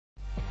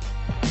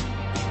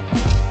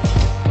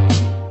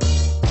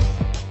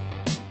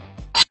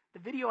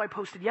video I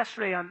posted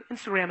yesterday on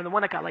Instagram, and the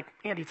one that got like,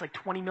 Andy, it's like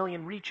 20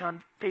 million reach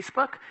on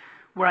Facebook,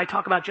 where I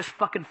talk about just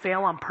fucking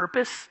fail on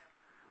purpose,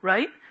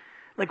 right?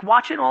 Like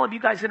watching all of you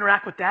guys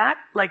interact with that,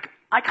 like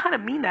I kind of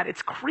mean that.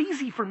 It's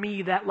crazy for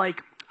me that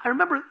like, I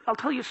remember, I'll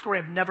tell you a story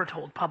I've never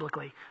told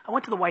publicly. I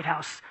went to the White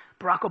House.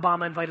 Barack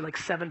Obama invited like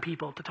 7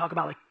 people to talk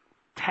about like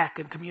tech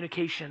and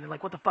communication and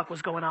like what the fuck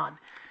was going on. And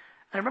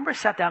I remember I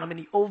sat down, I'm in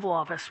the Oval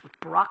Office with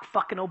Barack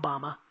fucking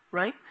Obama,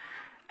 right?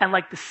 And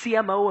like the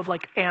CMO of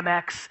like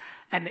Amex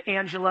and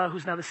Angela,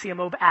 who's now the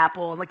CMO of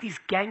Apple, and like these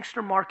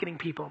gangster marketing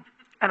people.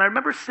 And I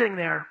remember sitting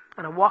there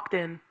and I walked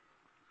in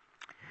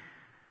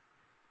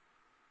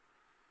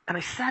and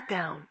I sat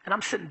down and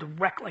I'm sitting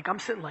directly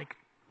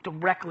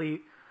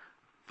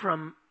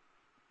from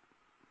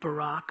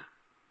Barack.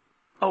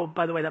 Oh,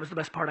 by the way, that was the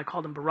best part. I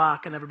called him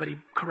Barack and everybody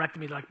corrected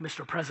me like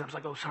Mr. President. I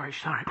was like, oh, sorry.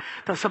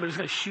 Thought somebody was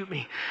going to shoot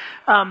me.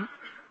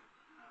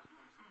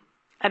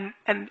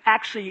 And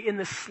actually, in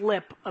the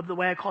slip of the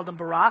way I called him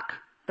Barack,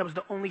 that was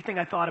the only thing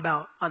I thought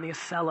about on the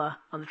Acela,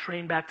 on the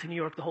train back to New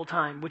York the whole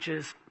time, which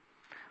is,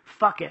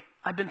 fuck it.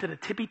 I've been to the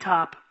tippy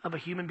top of a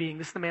human being.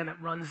 This is the man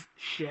that runs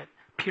shit,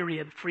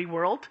 period, free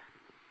world.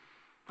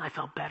 I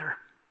felt better.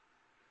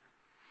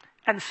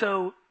 And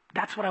so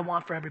that's what I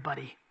want for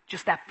everybody.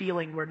 Just that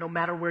feeling where no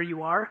matter where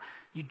you are,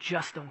 you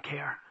just don't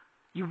care.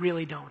 You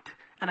really don't.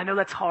 And I know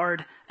that's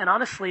hard. And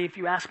honestly, if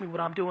you ask me what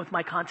I'm doing with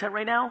my content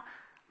right now,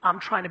 I'm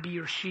trying to be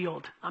your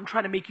shield. I'm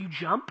trying to make you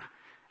jump.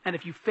 And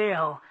if you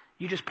fail,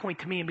 you just point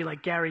to me and be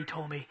like, Gary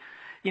told me.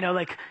 You know,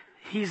 like,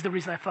 he's the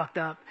reason I fucked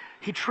up.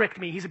 He tricked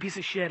me. He's a piece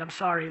of shit. I'm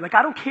sorry. Like,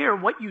 I don't care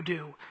what you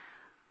do.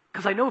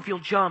 Because I know if you'll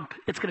jump,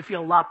 it's going to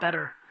feel a lot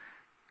better.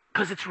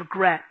 Because it's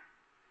regret.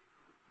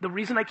 The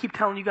reason I keep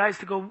telling you guys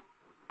to go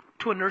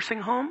to a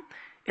nursing home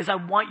is I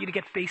want you to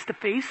get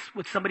face-to-face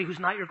with somebody who's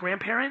not your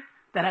grandparent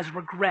that has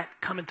regret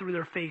coming through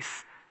their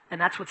face.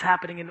 And that's what's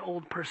happening in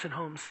old person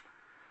homes.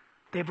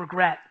 They have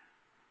regret.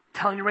 I'm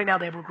telling you right now,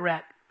 they have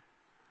regret.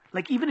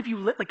 Like, even if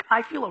you, like,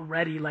 I feel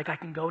already like I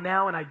can go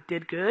now and I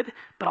did good,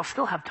 but I'll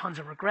still have tons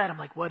of regret. I'm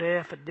like, what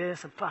if, and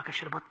this, and fuck,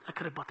 I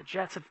could have bought the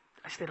Jets if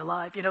I stayed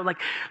alive. You know,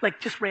 like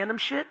just random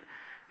shit.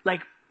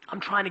 Like, I'm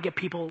trying to get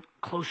people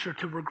closer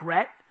to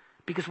regret,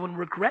 because when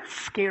regret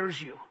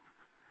scares you,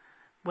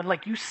 when,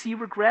 like, you see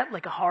regret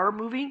like a horror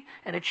movie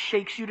and it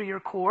shakes you to your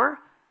core,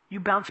 you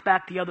bounce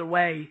back the other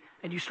way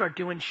and you start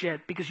doing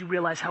shit because you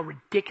realize how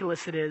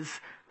ridiculous it is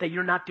that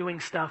you're not doing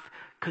stuff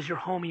because your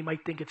homie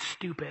might think it's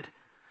stupid,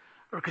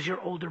 or because your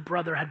older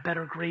brother had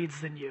better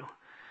grades than you,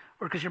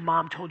 or because your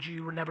mom told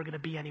you were never going to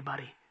be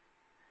anybody.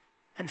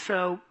 And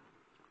so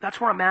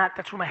that's where I'm at.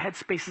 That's where my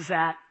headspace is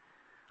at.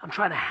 I'm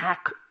trying to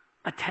hack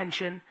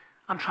attention.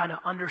 I'm trying to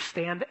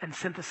understand and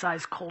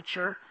synthesize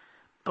culture.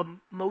 But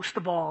most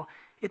of all,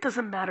 it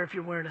doesn't matter if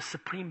you're wearing a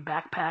Supreme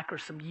backpack or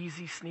some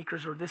Yeezy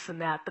sneakers or this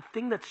and that. The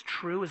thing that's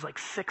true is like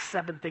 6,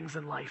 7 things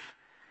in life.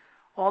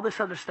 All this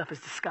other stuff is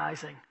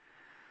disguising.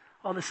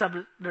 All this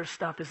other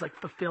stuff is like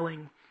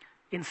fulfilling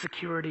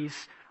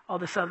insecurities. All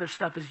this other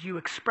stuff is you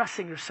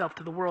expressing yourself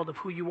to the world of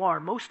who you are.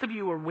 Most of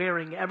you are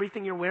wearing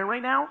everything you're wearing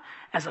right now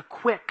as a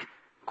quick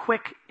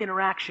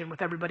interaction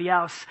with everybody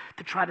else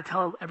to try to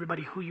tell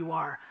everybody who you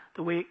are.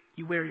 The way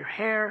you wear your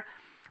hair.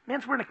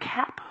 Man's wearing a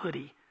cap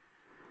hoodie,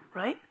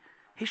 right?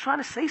 He's trying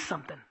to say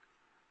something.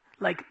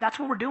 Like, that's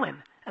what we're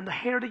doing. And the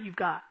hair that you've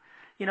got,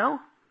 you know?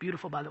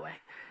 Beautiful, by the way.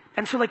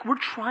 And so, like, we're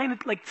trying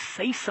to, like,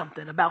 say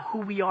something about who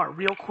we are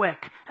real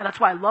quick. And that's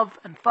why I love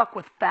and fuck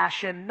with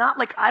fashion. Not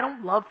like I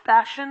don't love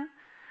fashion,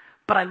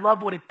 but I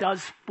love what it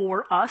does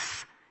for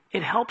us.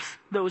 It helps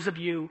those of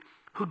you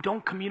who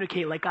don't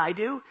communicate like I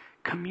do,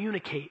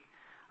 communicate.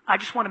 I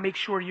just want to make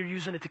sure you're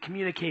using it to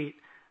communicate,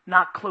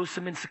 not close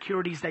some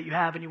insecurities that you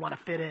have and you want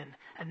to fit in.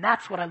 And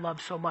that's what I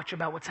love so much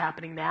about what's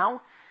happening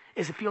now,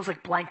 is it feels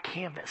like blank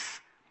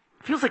canvas.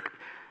 It feels like,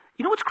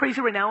 you know what's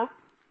crazy right now?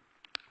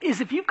 Is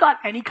if you've got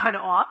any kind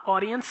of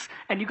audience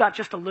and you got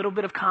just a little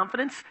bit of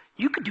confidence,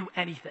 you could do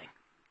anything.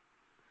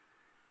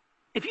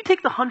 If you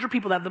take the 100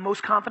 people that have the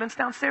most confidence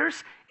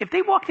downstairs, if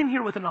they walked in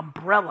here with an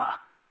umbrella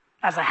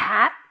as a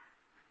hat,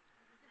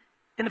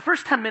 in the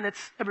first 10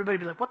 minutes, everybody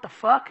would be like, what the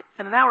fuck?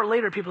 And an hour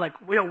later, people are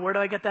like, where do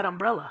I get that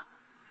umbrella?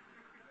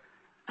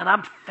 And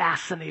I'm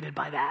fascinated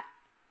by that.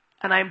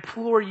 And I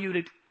implore you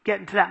to get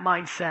into that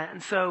mindset.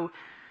 And so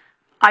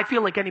I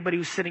feel like anybody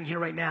who's sitting here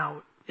right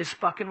now is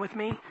fucking with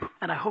me,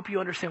 and I hope you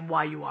understand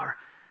why you are.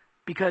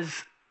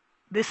 Because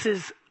this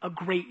is a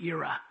great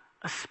era,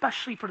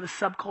 especially for the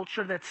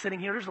subculture that's sitting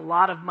here. There's a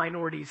lot of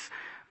minorities,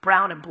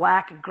 brown and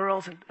black and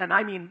girls, and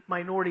I mean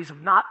minorities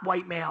of not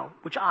white male,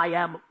 which I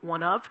am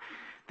one of.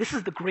 This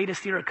is the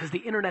greatest era because the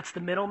internet's the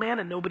middleman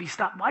and nobody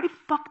stopped. Why the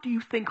fuck do you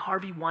think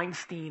Harvey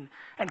Weinstein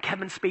and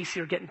Kevin Spacey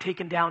are getting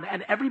taken down?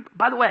 And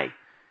by the way,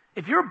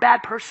 if you're a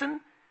bad person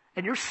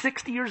and you're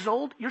 60 years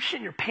old, you're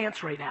shitting your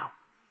pants right now.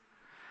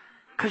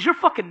 Because you're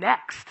fucking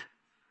next.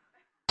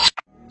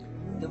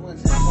 Rob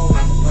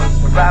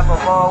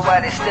them all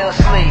while they still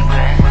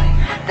sleeping.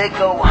 They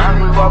go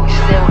hungry while we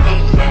still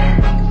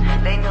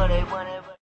eating. They know they want it.